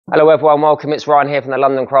Hello everyone, welcome. It's Ryan here from the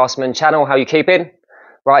London Craftsman channel. How are you keeping?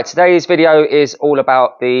 Right, today's video is all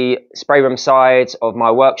about the spray room side of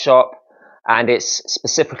my workshop, and it's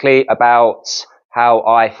specifically about how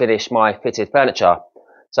I finish my fitted furniture.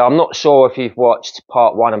 So I'm not sure if you've watched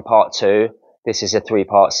part 1 and part 2. This is a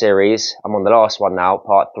 3-part series. I'm on the last one now,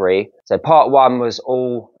 part 3. So part 1 was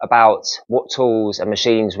all about what tools and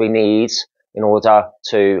machines we need in order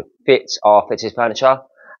to fit our fitted furniture.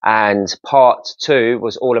 And part 2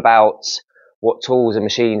 was all about what tools and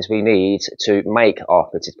machines we need to make our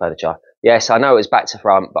fitted furniture. Yes, I know it was back to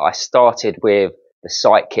front, but I started with the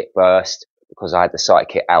site kit first because I had the site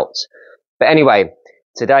kit out. But anyway,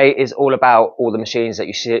 today is all about all the machines that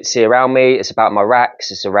you see around me. It's about my racks,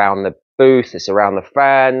 it's around the booth, it's around the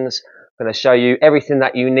fans. I'm going to show you everything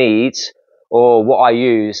that you need, or what I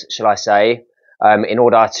use, shall I say, in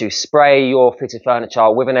order to spray your fitted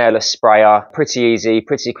furniture with an airless sprayer. Pretty easy,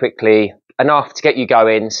 pretty quickly, enough to get you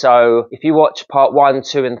going. So if you watch part 1,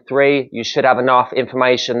 2 and 3, you should have enough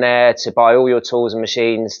information there to buy all your tools and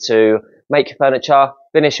machines to make your furniture,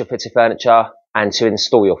 finish your fitted furniture, and to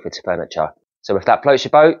install your fitted furniture. So if that floats your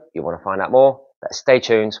boat, you want to find out more, let's stay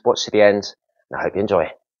tuned, watch to the end, and I hope you enjoy.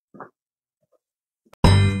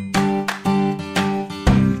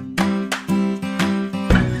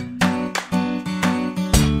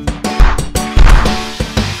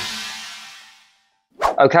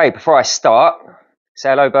 Okay, before I start, say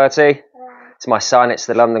hello, Bertie. It's my son, it's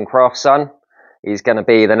the London Craft son. He's going to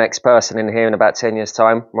be the next person in here in about 10 years'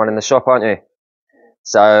 time, running the shop, aren't you?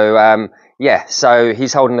 So, yeah, so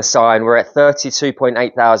he's holding the sign. We're at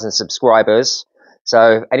 32.8 thousand subscribers.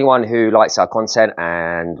 So anyone who likes our content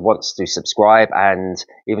and wants to subscribe and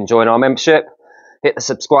even join our membership, hit the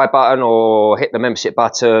subscribe button or hit the membership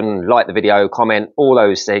button, like the video, comment, all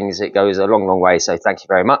those things. It goes a long, long way. So thank you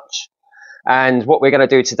very much. And what we're going to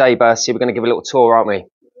do today, Bertie, we're going to give a little tour, aren't we?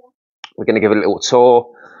 We're going to give a little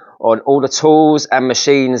tour on all the tools and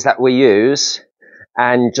machines that we use,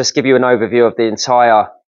 and just give you an overview of the entire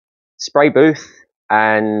spray booth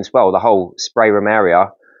and, well, the whole spray room area,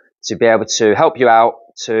 to be able to help you out,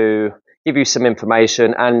 to give you some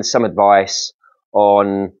information and some advice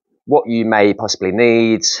on what you may possibly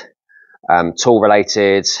need, tool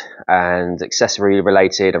related and accessory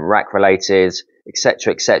related and rack related,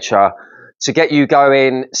 etc., etc., to get you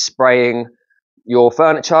going spraying your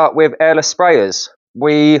furniture with airless sprayers.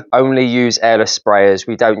 We only use airless sprayers.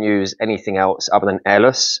 We don't use anything else other than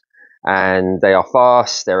airless, and they are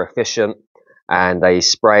fast, they're efficient, and they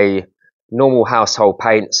spray normal household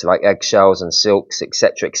paints like eggshells and silks,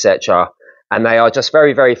 etc., etc., and they are just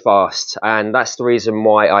very, very fast. And that's the reason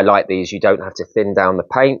why I like these. You don't have to thin down the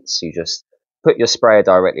paints. You just put your sprayer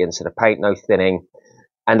directly into the paint, no thinning,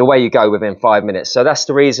 and away you go within 5 minutes. So that's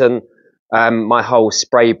the reason my whole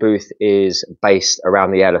spray booth is based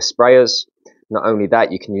around the airless sprayers. Not only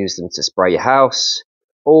that, you can use them to spray your house,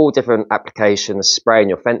 all different applications, spraying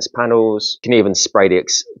your fence panels. You can even spray the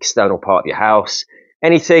external part of your house.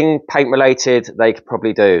 Anything paint related, they could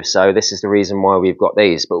probably do. So this is the reason why we've got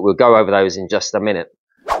these, but we'll go over those in just a minute.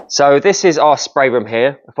 So this is our spray room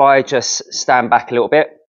here. If I just stand back a little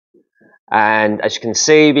bit, and as you can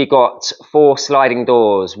see, we got 4 sliding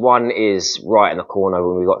doors. One is right in the corner,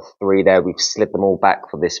 and we've got 3 there. We've slid them all back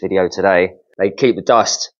for this video today. They keep the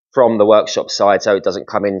dust from the workshop side so it doesn't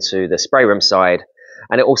come into the spray room side,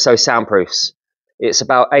 and it also soundproofs. It's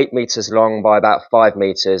about 8 meters long by about 5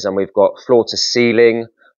 meters, and we've got floor to ceiling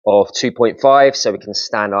of 2.5, so we can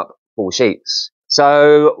stand up full sheets.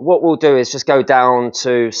 So what we'll do is just go down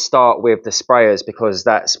to start with the sprayers, because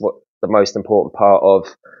that's what the most important part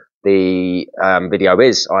of the video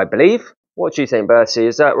is, I believe. What do you think, Bertie?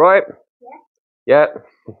 Is that right? Yeah.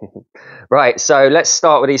 Yeah. Right, so let's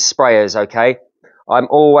start with these sprayers, okay? I'm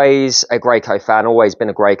always a Graco fan, always been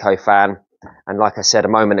a Graco fan. And like I said a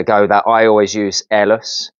moment ago, that I always use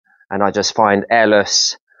airless, and I just find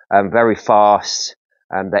airless very fast,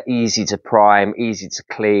 they're easy to prime, easy to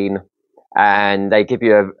clean, and they give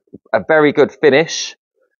you a very good finish.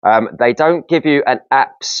 They don't give you an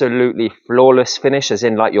absolutely flawless finish, as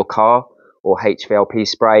in like your car or HVLP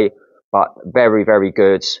spray, but very, very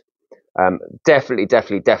good. Definitely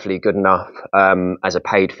good enough as a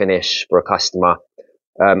paid finish for a customer.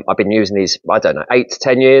 I've been using these, I don't know, 8 to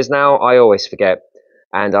 10 years now. I always forget,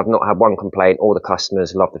 and I've not had one complaint. All the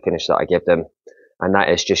customers love the finish that I give them, and that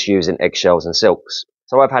is just using eggshells and silks.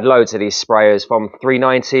 So I've had loads of these sprayers, from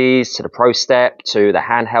 390s to the Pro Step to the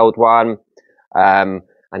handheld one.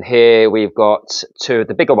 And here we've got 2 of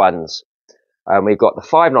the bigger ones. We've got the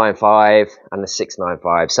 595 and the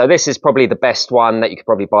 695. So this is probably the best one that you could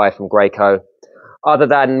probably buy from Graco, other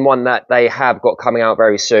than one that they have got coming out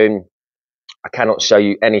very soon, I cannot show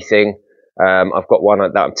you anything. I've got one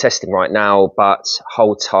that I'm testing right now, but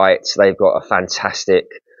hold tight. They've got a fantastic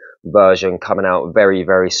version coming out very,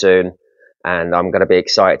 very soon, and I'm going to be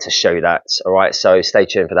excited to show you that. All right, so stay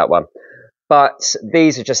tuned for that one. But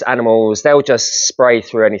these are just animals. They'll just spray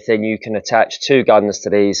through anything. You can attach 2 guns to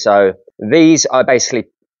these. So these are basically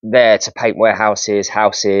there to paint warehouses,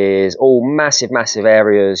 houses, all massive, massive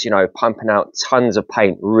areas, you know, pumping out tons of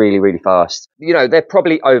paint really, really fast. You know, they're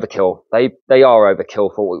probably overkill. They are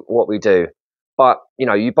overkill for what we do. But, you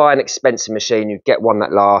know, you buy an expensive machine, you get one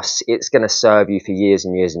that lasts, it's going to serve you for years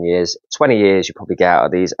and years and years. 20 years you probably get out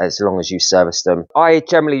of these as long as you service them. I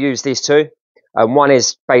generally use these 2. One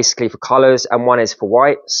is basically for colours and one is for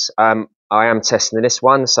whites. I am testing this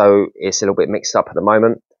one, so it's a little bit mixed up at the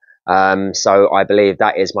moment. So I believe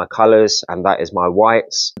that is my colours and that is my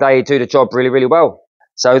whites. They do the job really, really well.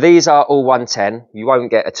 So these are all 110. You won't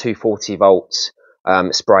get a 240 volt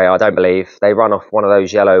sprayer, I don't believe. They run off one of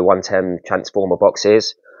those yellow 110 transformer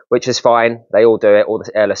boxes, which is fine. They all do it. All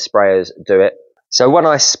the airless sprayers do it. So when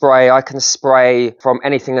I spray, I can spray from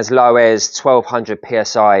anything as low as 1200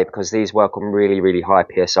 psi, because these work on really, really high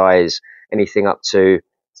psi's, anything up to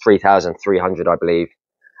 3300, I believe.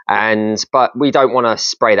 But we don't want to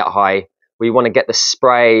spray that high. We want to get the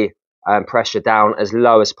spray pressure down as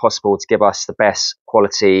low as possible to give us the best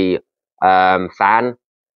quality fan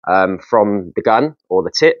from the gun or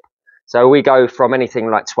the tip. So we go from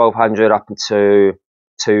anything like 1200 up to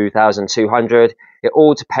 2200. It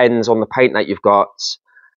all depends on the paint that you've got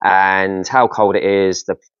and how cold it is,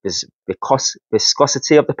 the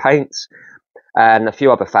viscosity of the paint, and a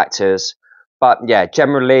few other factors. But yeah,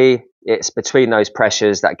 generally it's between those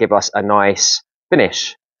pressures that give us a nice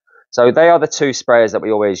finish. So they are the 2 sprayers that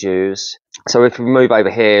we always use. So if we move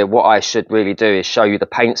over here, what I should really do is show you the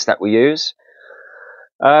paints that we use.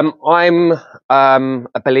 I'm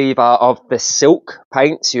a believer of the silk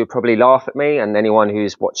paints. You would probably laugh at me, and anyone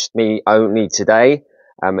who's watched me only today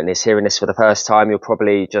and is hearing this for the first time, you'll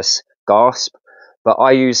probably just gasp. But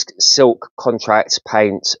I use silk contract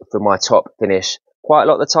paint for my top finish quite a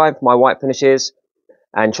lot of the time for my white finishes,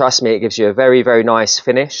 and trust me, it gives you a very, very nice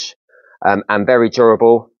finish and very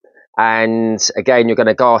durable. And again, you're going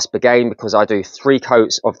to gasp again because I do 3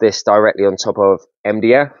 coats of this directly on top of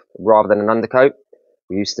MDF rather than an undercoat.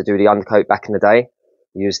 We used to do the undercoat back in the day.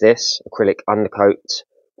 Use this acrylic undercoat,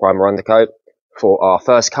 primer undercoat for our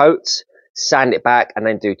first coat, sand it back, and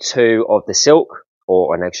then do 2 of the silk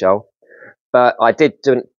or an eggshell. But I did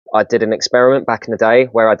an experiment back in the day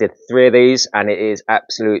where I did 3 of these, and it is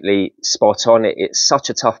absolutely spot on. It's such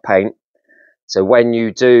a tough paint. So when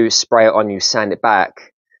you do spray it on, you sand it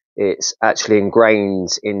back, it's actually ingrained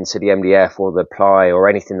into the MDF or the ply or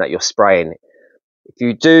anything that you're spraying. If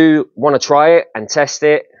you do want to try it and test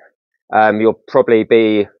it, you'll probably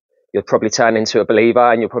turn into a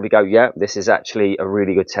believer, and you'll probably go, yeah, this is actually a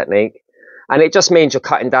really good technique. And it just means you're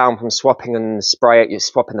cutting down from swapping and spray it. You're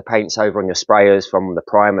swapping the paints over on your sprayers from the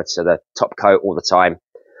primer to the top coat all the time.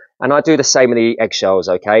 And I do the same with the eggshells,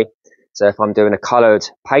 okay? So if I'm doing a coloured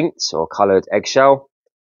paint or coloured eggshell,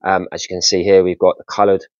 as you can see here, we've got the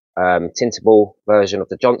coloured tintable version of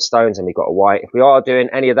the Johnstones, and we've got a white. If we are doing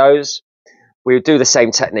any of those, we would do the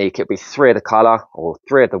same technique. It'd be 3 of the colour, or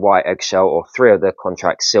 3 of the white eggshell, or 3 of the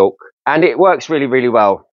contract silk. And it works really, really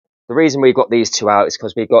well. The reason we got these 2 out is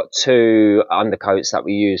because we've got 2 undercoats that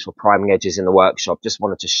we use for priming edges in the workshop. Just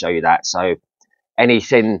wanted to show you that. So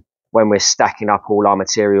anything, when we're stacking up all our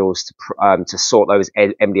materials to sort those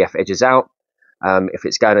MDF edges out, if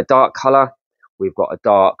it's going a dark colour, we've got a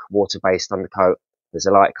dark water-based undercoat. There's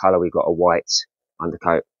a light colour, we've got a white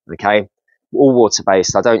undercoat, okay? All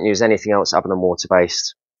water-based. I don't use anything else other than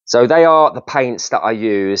water-based. So they are the paints that I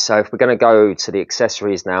use. So if we're going to go to the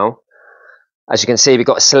accessories now, as you can see, we've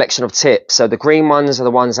got a selection of tips. So the green ones are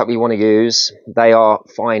the ones that we want to use. They are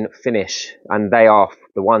fine finish, and they are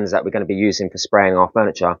the ones that we're going to be using for spraying our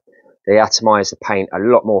furniture. They atomize the paint a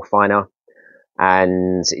lot more finer,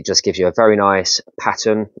 and it just gives you a very nice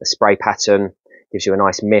pattern, a spray pattern, gives you a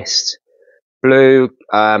nice mist. Blue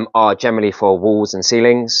are generally for walls and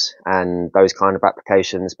ceilings and those kind of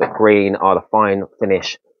applications, but green are the fine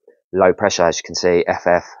finish, low pressure, as you can see,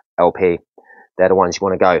 FF, LP. They're the ones you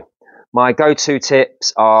want to go. My go-to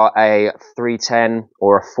tips are a 310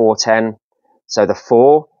 or a 410. So the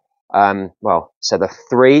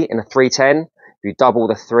 3 in a 310, if you double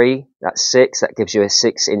the 3, that's 6, that gives you a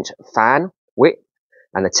 6-inch fan width,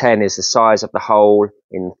 and the 10 is the size of the hole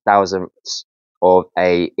in thousandths of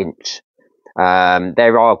an inch.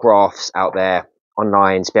 There are graphs out there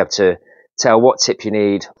online to be able to tell what tip you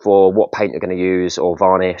need for what paint you're going to use or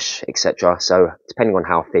varnish, etc. So depending on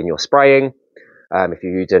how thin you're spraying, If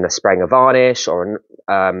you're doing a spraying a varnish or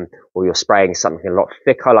you're spraying something a lot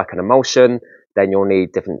thicker like an emulsion, then you'll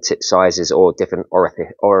need different tip sizes or different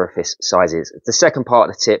orifice sizes. The second part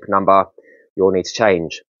of the tip number you'll need to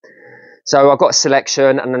change. So I've got a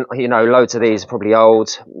selection, and then, you know, loads of these are probably old,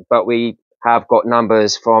 but we have got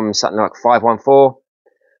numbers from something like 514.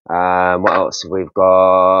 What else have we've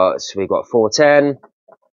got? So we've got 410.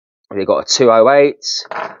 We've got a 208.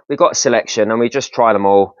 We've got a selection, and we just try them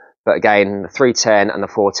all. But again, the 310 and the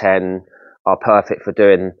 410 are perfect for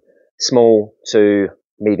doing small to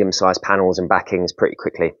medium-sized panels and backings pretty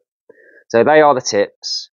quickly. So they are the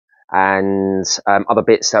tips, and other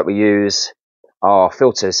bits that we use are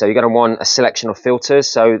filters. So you're going to want a selection of filters.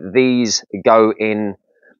 So these go in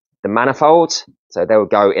the manifold, so they will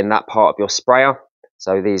go in that part of your sprayer.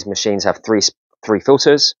 So these machines have three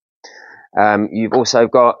filters. You've also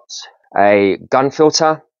got a gun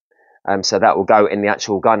filter, so that will go in the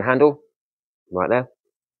actual gun handle right there.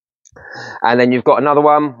 And then you've got another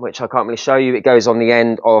one which I can't really show you. It goes on the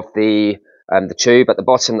end of the tube at the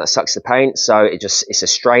bottom that sucks the paint, so it's a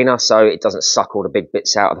strainer, so it doesn't suck all the big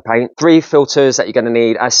bits out of the paint. 3 filters that you're going to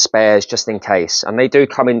need as spares just in case, and they do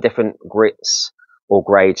come in different grits or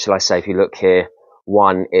grades, shall I say. If you look here,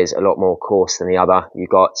 one is a lot more coarse than the other. You've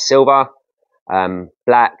got silver,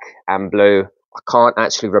 black and blue. I can't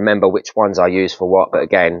actually remember which ones I use for what, but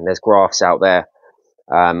again, there's graphs out there.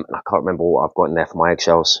 I can't remember what I've got in there for my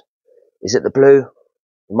eggshells. Is it the blue?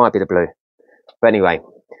 It might be the blue. But anyway,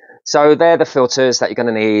 so they're the filters that you're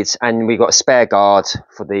going to need, and we've got a spare guard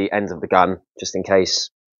for the ends of the gun, just in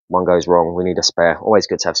case one goes wrong. We need a spare. Always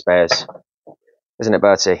good to have spares. Isn't it,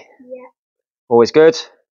 Bertie? Yeah. Always good?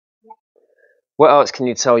 Yeah. What else can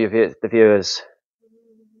you tell the viewers?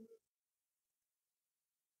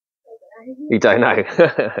 You don't know?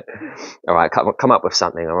 All right, come up with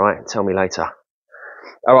something, all right? Tell me later.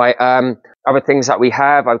 All right, other things that we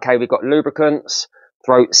have, okay, we've got lubricants,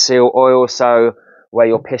 throat seal oil, so where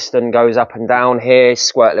your piston goes up and down here,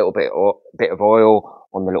 squirt a little bit of oil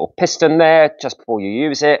on the little piston there just before you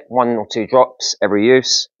use it, 1 or 2 drops every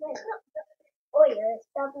use. Oil, it's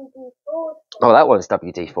WD-40. Oh, that one's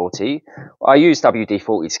WD-40. I use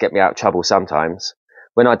WD-40 to get me out of trouble sometimes.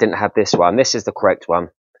 When I didn't have this one, this is the correct one.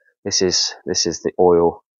 This is the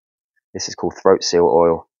oil. This is called throat seal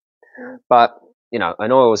oil. But, you know,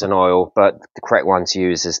 an oil is an oil, but the correct one to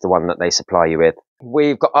use is the one that they supply you with.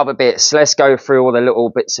 We've got other bits. Let's go through all the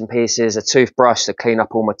little bits and pieces. A toothbrush to clean up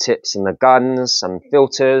all my tips and the guns, some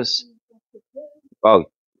filters. Oh,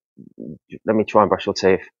 let me try and brush your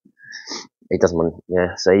teeth. He doesn't want,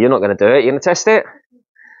 yeah, so you're not going to do it. You're going to test it?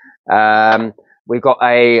 We've got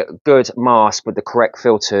a good mask with the correct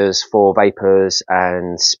filters for vapors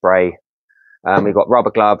and spray. We've got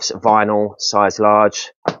rubber gloves, vinyl, size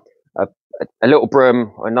large, a little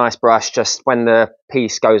broom, a nice brush, just when the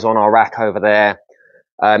piece goes on our rack over there.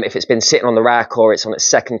 If it's been sitting on the rack or it's on its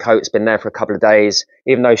second coat, it's been there for a couple of days,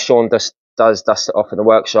 even though Sean does dust it off in the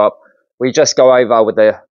workshop, we just go over with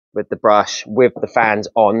the brush with the fans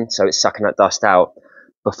on, so it's sucking that dust out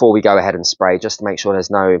before we go ahead and spray, just to make sure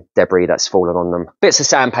there's no debris that's fallen on them. Bits of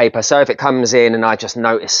sandpaper, so if it comes in and I just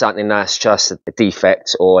notice something that's just a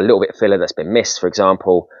defect or a little bit of filler that's been missed, for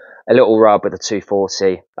example, a little rub with a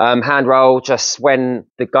 240. Hand roll, just when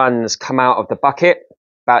the guns come out of the bucket,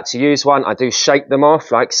 about to use one, I do shake them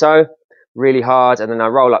off like so, really hard, and then I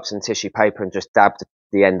roll up some tissue paper and just dab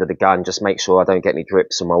the end of the gun, just make sure I don't get any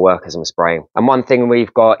drips on my work as I'm spraying. And one thing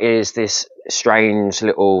we've got is this strange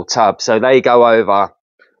little tub, so they go over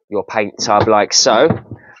your paint tub like so,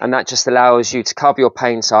 and that just allows you to cover your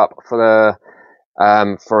paint up for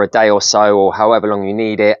a day or so, or however long you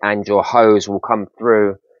need it, and your hose will come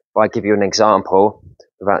through. If I give you an example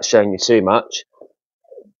without showing you too much,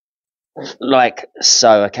 like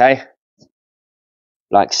so, okay,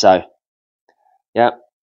 like so, yeah,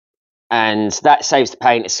 and that saves the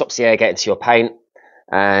paint. It stops the air getting to your paint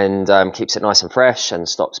and keeps it nice and fresh and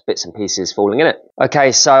stops bits and pieces falling in it.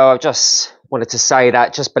 Okay, so I just wanted to say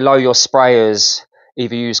that just below your sprayers,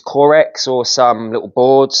 either use Corex or some little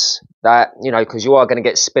boards that, you know, because you are going to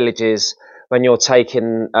get spillages when you're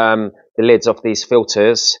taking the lids off these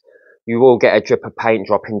filters. You will get a drip of paint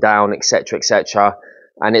dropping down, etc., etc.,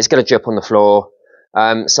 and it's going to drip on the floor.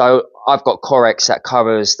 So I've got Corex that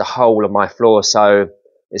covers the whole of my floor, so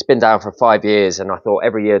it's been down for 5 years, and I thought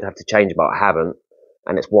every year I'd have to change it, but I haven't,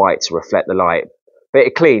 and it's white to reflect the light. But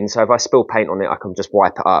it cleans, so if I spill paint on it, I can just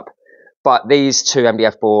wipe it up. But these 2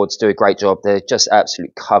 MDF boards do a great job. They're just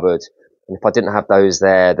absolutely covered. And if I didn't have those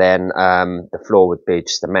there, then the floor would be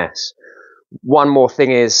just a mess. One more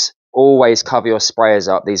thing is always cover your sprayers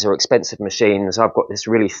up. These are expensive machines. I've got this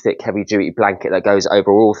really thick, heavy-duty blanket that goes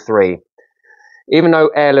over all 3. Even though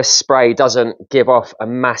airless spray doesn't give off a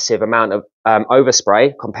massive amount of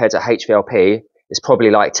overspray compared to HVLP, it's probably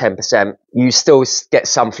like 10%, you still get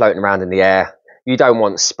some floating around in the air. You don't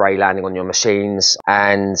want spray landing on your machines,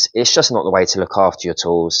 and it's just not the way to look after your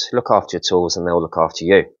tools. Look after your tools and they'll look after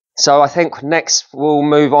you. So I think next we'll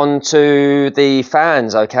move on to the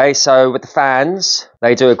fans, okay? So with the fans,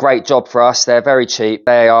 they do a great job for us. They're very cheap.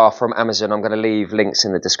 They are from Amazon. I'm going to leave links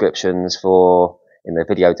in the descriptions in the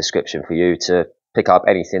video description for you to pick up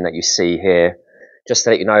anything that you see here. Just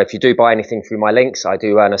to let you know, if you do buy anything through my links, I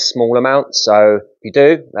do earn a small amount. So if you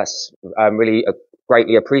do, that's really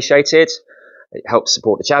greatly appreciated. It helps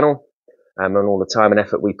support the channel and all the time and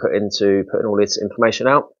effort we put into putting all this information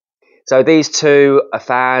out. So these two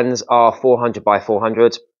fans are 400 by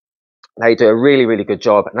 400. They do a really, really good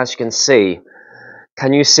job. And as you can see,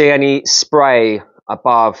 can you see any spray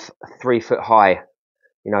above 3 foot high?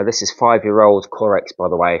 You know, this is 5-year-old Corex, by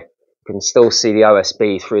the way. You can still see the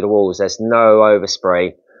OSB through the walls. There's no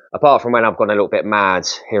overspray, apart from when I've gone a little bit mad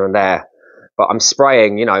here and there. But I'm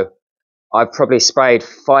spraying, you know, I've probably sprayed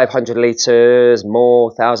 500 litres, more,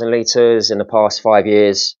 1,000 litres in the past 5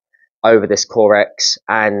 years over this Corex,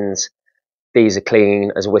 and these are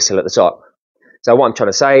clean as a whistle at the top. So what I'm trying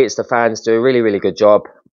to say is the fans do a really, really good job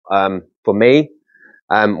for me.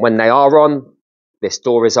 When they are on, this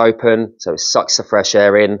door is open, so it sucks the fresh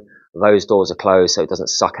air in. Those doors are closed, so it doesn't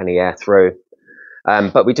suck any air through.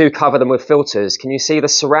 But we do cover them with filters. Can you see the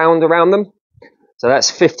surround around them? So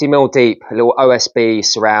that's 50mm deep, a little OSB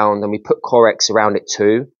surround, and we put Corex around it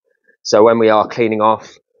too. So when we are cleaning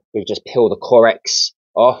off, we just peel the Corex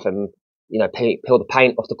off and, you know, peel the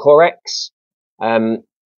paint off the Corex,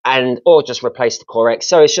 or just replace the Corex.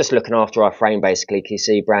 So it's just looking after our frame basically. Can you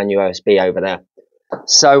see brand new OSB over there?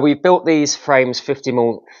 So we built these frames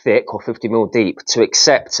 50mm thick or 50mm deep to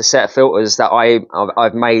accept a set of filters that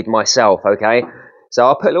I've made myself, okay? So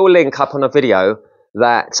I'll put a little link up on a video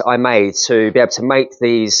that I made to be able to make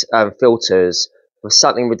these filters for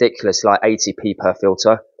something ridiculous like 80p per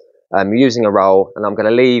filter using a roll, and I'm going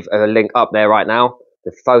to leave a link up there right now,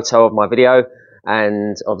 the photo of my video,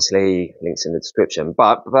 and obviously links in the description.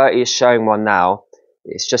 But Bertie is showing one now.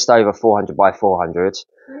 It's just over 400 by 400.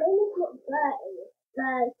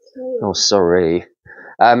 Oh, sorry.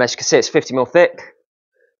 As you can see, it's 50mm thick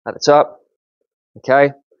at the top.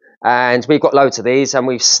 Okay. And we've got loads of these and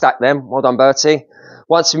we've stacked them. Well done, Bertie.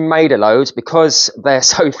 Once we've made a load, because they're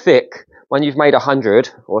so thick, when you've made 100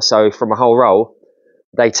 or so from a whole roll,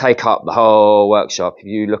 they take up the whole workshop. If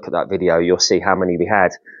you look at that video, you'll see how many we had.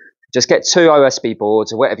 Just get 2 OSB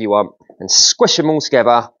boards or whatever you want and squish them all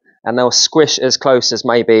together, and they'll squish as close as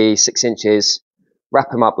maybe 6 inches.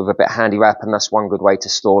 Wrap them up with a bit of handy wrap, and that's one good way to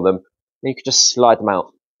store them. And you can just slide them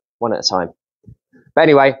out one at a time. But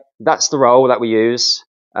anyway, that's the roll that we use,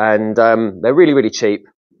 and they're really, really cheap.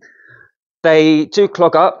 They do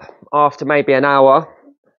clog up after maybe an hour.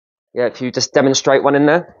 Yeah, if you just demonstrate one in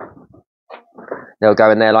there, they'll go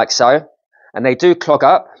in there like so. And they do clog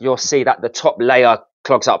up. You'll see that the top layer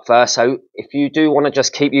clogs up first. So if you do want to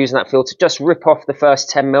just keep using that filter, just rip off the first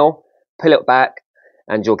 10mm, pull it back,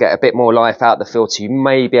 and you'll get a bit more life out of the filter. You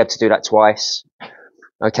may be able to do that twice.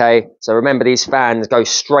 Okay, so remember these fans go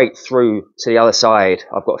straight through to the other side.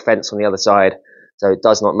 I've got a fence on the other side, so it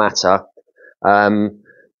does not matter.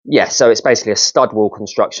 Yeah, so it's basically a stud wall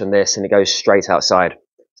construction, this, and it goes straight outside.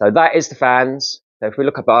 So that is the fans. So if we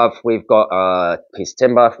look above, we've got a piece of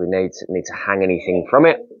timber if we need to hang anything from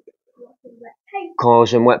it.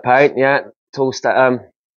 Caution wet paint, yeah.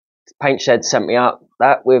 Paint shed sent me up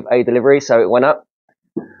that with a delivery, so it went up.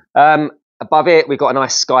 Above it, we've got a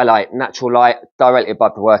nice skylight, natural light directly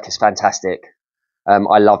above the work. Is fantastic.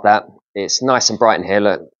 I love that. It's nice and bright in here.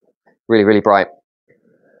 Look, really, really bright.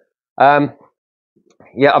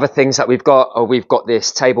 Yeah, other things that we've got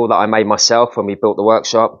this table that I made myself when we built the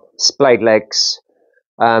workshop. Splayed legs.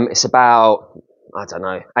 It's about, I don't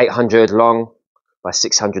know, 800 long by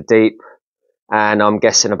 600 deep, and I'm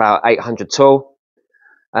guessing about 800 tall.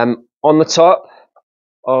 On the top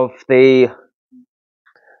of the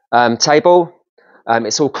table,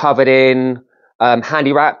 it's all covered in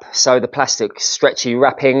handy wrap, so the plastic stretchy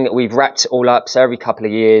wrapping, we've wrapped it all up, so every couple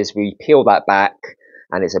of years we peel that back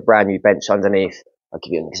and it's a brand new bench underneath. I'll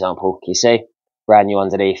give you an example. Can you see? Brand new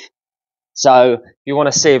underneath. So if you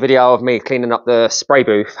want to see a video of me cleaning up the spray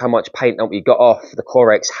booth, how much paint that we got off the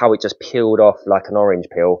Corex, how it just peeled off like an orange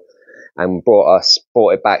peel, and brought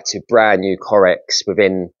it back to brand new Corex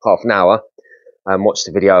within half an hour, watch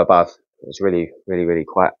the video above. It was really, really, really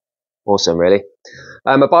quite awesome, really.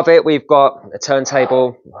 Above it, we've got a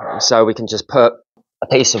turntable, so we can just put a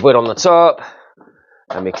piece of wood on the top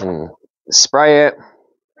and we can spray it.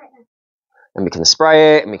 and we can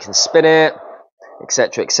spray it and we can spin it,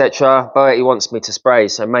 etc, etc. But he wants me to spray,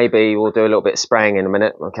 so maybe we'll do a little bit of spraying in a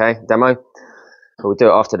minute. Okay, demo, but we'll do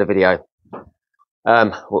it after the video.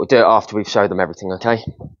 We'll do it after we've showed them everything. Okay,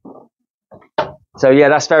 so yeah,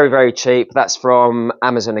 that's very, very cheap. That's from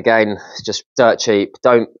Amazon again. It's just dirt cheap.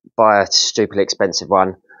 Don't buy a stupidly expensive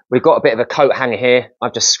one. We've got a bit of a coat hanger here.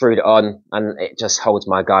 I've just screwed it on and it just holds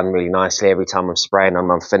my gun really nicely. Every time I'm spraying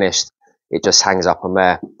and I'm finished, it just hangs up on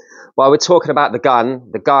there. While we're talking about the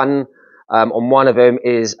gun on one of them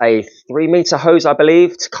is a 3-meter hose, I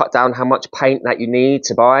believe, to cut down how much paint that you need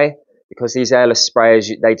to buy, because these airless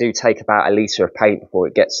sprayers, they do take about a litre of paint before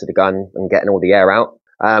it gets to the gun and getting all the air out.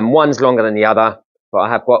 One's longer than the other, but I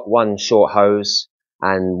have got one short hose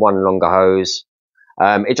and one longer hose.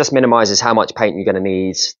 It just minimises how much paint you're going to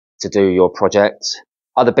need to do your project.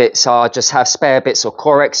 Other bits are just have spare bits of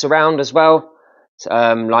Corex around as well,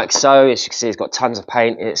 like so. As you can see, it's got tons of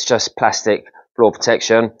paint. It's just plastic floor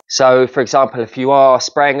protection. So for example, if you are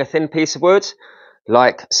spraying a thin piece of wood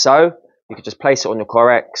like so, you could just place it on your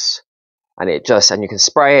Corex and you can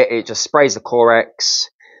spray it. It just sprays the Corex,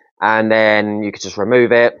 and then you could just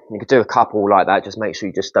remove it. You could do a couple like that. Just make sure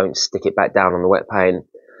you just don't stick it back down on the wet paint.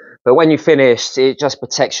 But when you finish, it just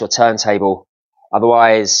protects your turntable.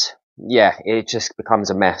 Otherwise, yeah, it just becomes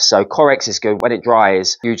a mess. So Corex is good. When it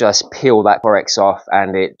dries, you just peel that Corex off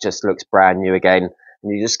and it just looks brand new again.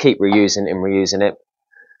 And you just keep reusing it and reusing it.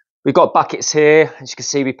 We've got buckets here. As you can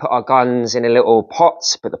see, we put our guns in a little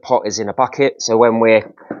pot, but the pot is in a bucket. So when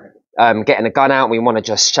we're getting a gun out, we want to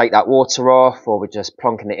just shake that water off, or we're just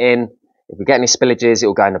plonking it in. If we get any spillages, it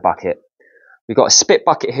will go in the bucket. We've got a spit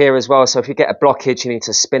bucket here as well. So if you get a blockage, you need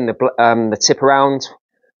to spin the tip around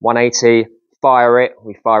 180. Fire it,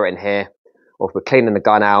 we fire it in here. Or if we're cleaning the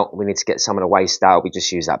gun out, we need to get some of the waste out, we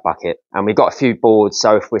just use that bucket. And we've got a few boards,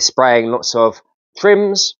 so if we're spraying lots of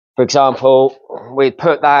trims, for example, we'd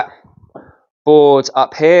put that board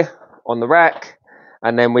up here on the rack,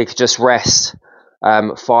 and then we could just rest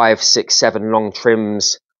 5, 6, 7 long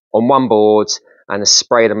trims on one board and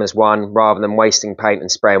spray them as one, rather than wasting paint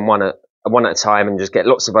and spraying one at a time and just get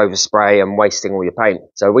lots of overspray and wasting all your paint.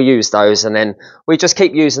 So we use those, and then we just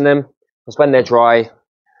keep using them, because when they're dry,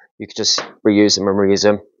 you can just reuse them and reuse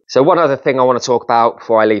them. So one other thing I want to talk about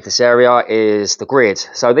before I leave this area is the grid.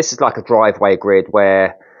 So this is like a driveway grid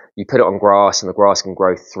where you put it on grass and the grass can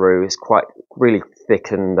grow through. It's quite really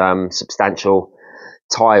thick and substantial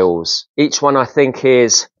tiles. Each one I think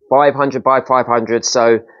is 500 by 500.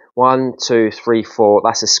 So 1, 2, 3, 4,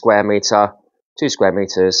 that's a square meter, 2 square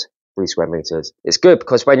meters, 3 square meters. It's good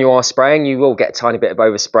because when you are spraying, you will get a tiny bit of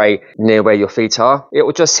overspray near where your feet are. It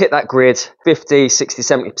will just hit that grid. 50, 60,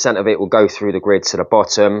 70% of it will go through the grid to the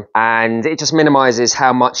bottom, and it just minimizes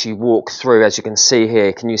how much you walk through. As you can see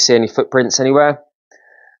here, can you see any footprints anywhere?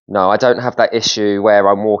 No, I don't have that issue where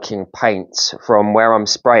I'm walking paint from where I'm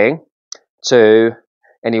spraying to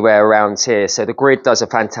anywhere around here. So the grid does a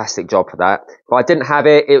fantastic job for that. If I didn't have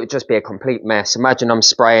it, it would just be a complete mess. Imagine I'm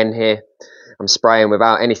spraying here. I'm spraying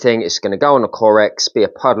without anything. It's going to go on a Corex, be a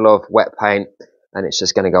puddle of wet paint, and it's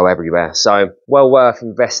just going to go everywhere. So well worth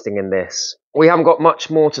investing in this. We haven't got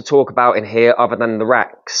much more to talk about in here other than the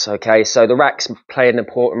racks. Okay, so the racks play an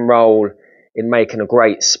important role in making a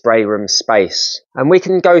great spray room space. And we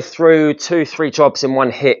can go through 2, 3 jobs in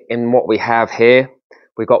one hit in what we have here.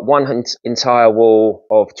 We've got one entire wall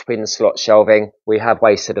of twin slot shelving. We have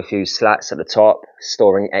wasted a few slats at the top,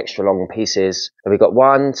 storing extra long pieces. And we've got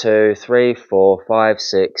 1, 2, 3, 4, 5,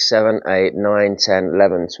 6, 7, 8, 9, 10,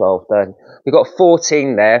 11, 12, 13. We've got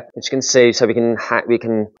 14 there, which you can see. So we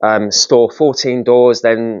can store 14 doors,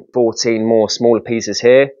 then 14 more smaller pieces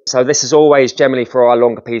here. So this is always generally for our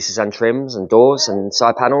longer pieces and trims and doors and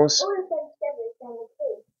side panels.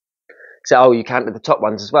 So, oh, you counted the top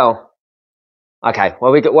ones as well. Okay,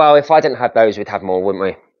 well, if I didn't have those, we'd have more, wouldn't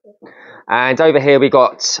we? And over here we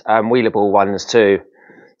got wheelable ones too.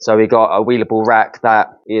 So we got a wheelable rack that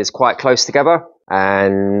is quite close together,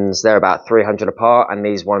 and they're about 300 apart, and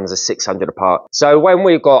these ones are 600 apart. So when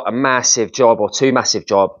we've got a massive job or 2 massive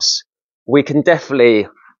jobs, we can definitely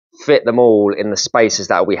fit them all in the spaces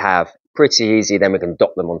that we have. Pretty easy. Then we can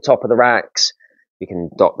dot them on top of the racks. We can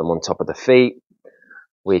dot them on top of the feet.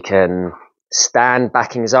 We can stand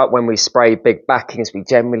backings up. When we spray big backings, we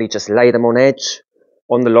generally just lay them on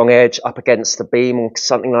the long edge, up against the beam or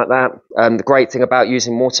something like that. The great thing about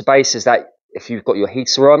using water-based is that if you've got your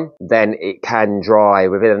heater on, then it can dry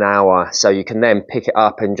within an hour. So you can then pick it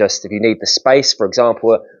up and just, if you need the space, for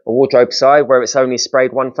example, a wardrobe side where it's only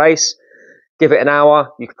sprayed one face, give it an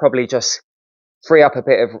hour. You could probably just free up a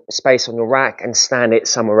bit of space on your rack and stand it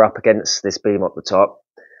somewhere up against this beam up the top.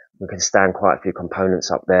 We can stand quite a few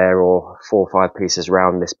components up there, or 4 or 5 pieces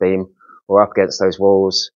around this beam or up against those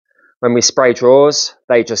walls. When we spray drawers,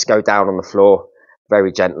 they just go down on the floor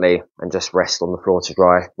very gently and just rest on the floor to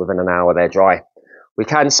dry. Within an hour, they're dry. We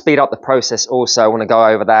can speed up the process also. I want to go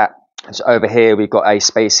over that. So over here, we've got a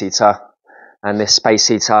space heater, and this space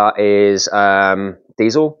heater is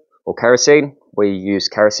diesel or kerosene. We use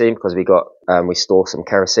kerosene because we store some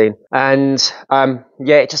kerosene, and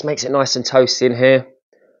yeah, it just makes it nice and toasty in here.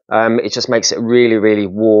 It just makes it a really, really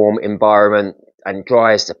warm environment and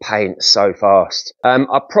dries the paint so fast.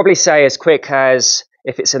 I'd probably say as quick as,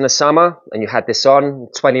 if it's in the summer and you had this on,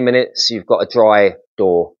 20 minutes, you've got a dry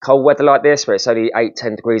door. Cold weather like this, where it's only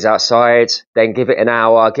 8-10 degrees outside, then give it an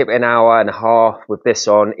hour and a half with this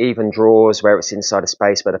on. Even drawers where it's inside a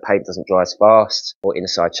space where the paint doesn't dry as fast, or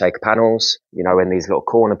inside shaker panels, you know, in these little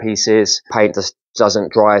corner pieces, paint just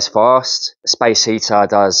doesn't dry as fast. The space heater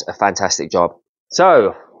does a fantastic job.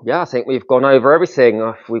 So yeah, I think we've gone over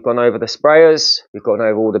everything. We've gone over the sprayers, we've gone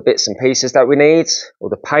over all the bits and pieces that we need, all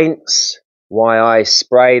the paints, why I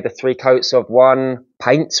spray the 3 coats of one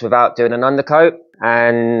paint without doing an undercoat,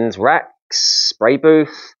 and racks, spray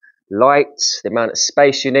booth, lights, the amount of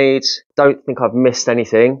space you need. Don't think I've missed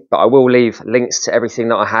anything, but I will leave links to everything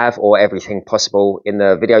that I have, or everything possible, in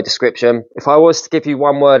the video description. If I was to give you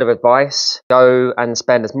one word of advice, go and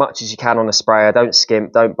spend as much as you can on a sprayer. Don't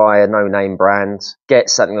skimp, don't buy a no-name brand. Get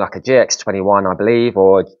something like a GX21, I believe,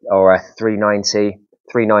 or a 390.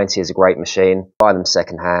 390 is a great machine. Buy them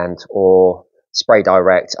secondhand, or Spray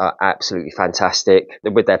Direct are absolutely fantastic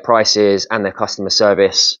with their prices and their customer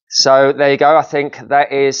service. So there you go. I think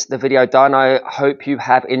that is the video done. I hope you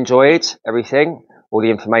have enjoyed everything, all the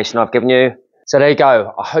information I've given you. So there you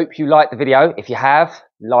go. I hope you liked the video. If you have,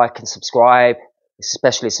 like and subscribe,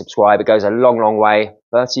 especially subscribe. It goes a long, long way.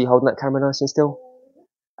 Bertie, you holding that camera nice and still?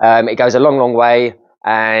 It goes a long, long way.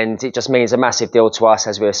 And it just means a massive deal to us,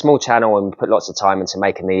 as we're a small channel and we put lots of time into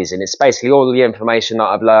making these. And it's basically all the information that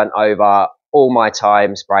I've learned over all my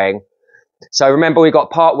time spraying. So remember, we've got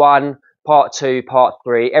part 1, part 2, part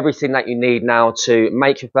 3, everything that you need now to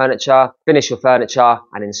make your furniture, finish your furniture,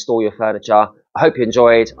 and install your furniture. I hope you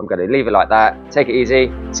enjoyed. I'm going to leave it like that. Take it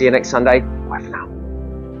easy. See you next Sunday. Bye for now.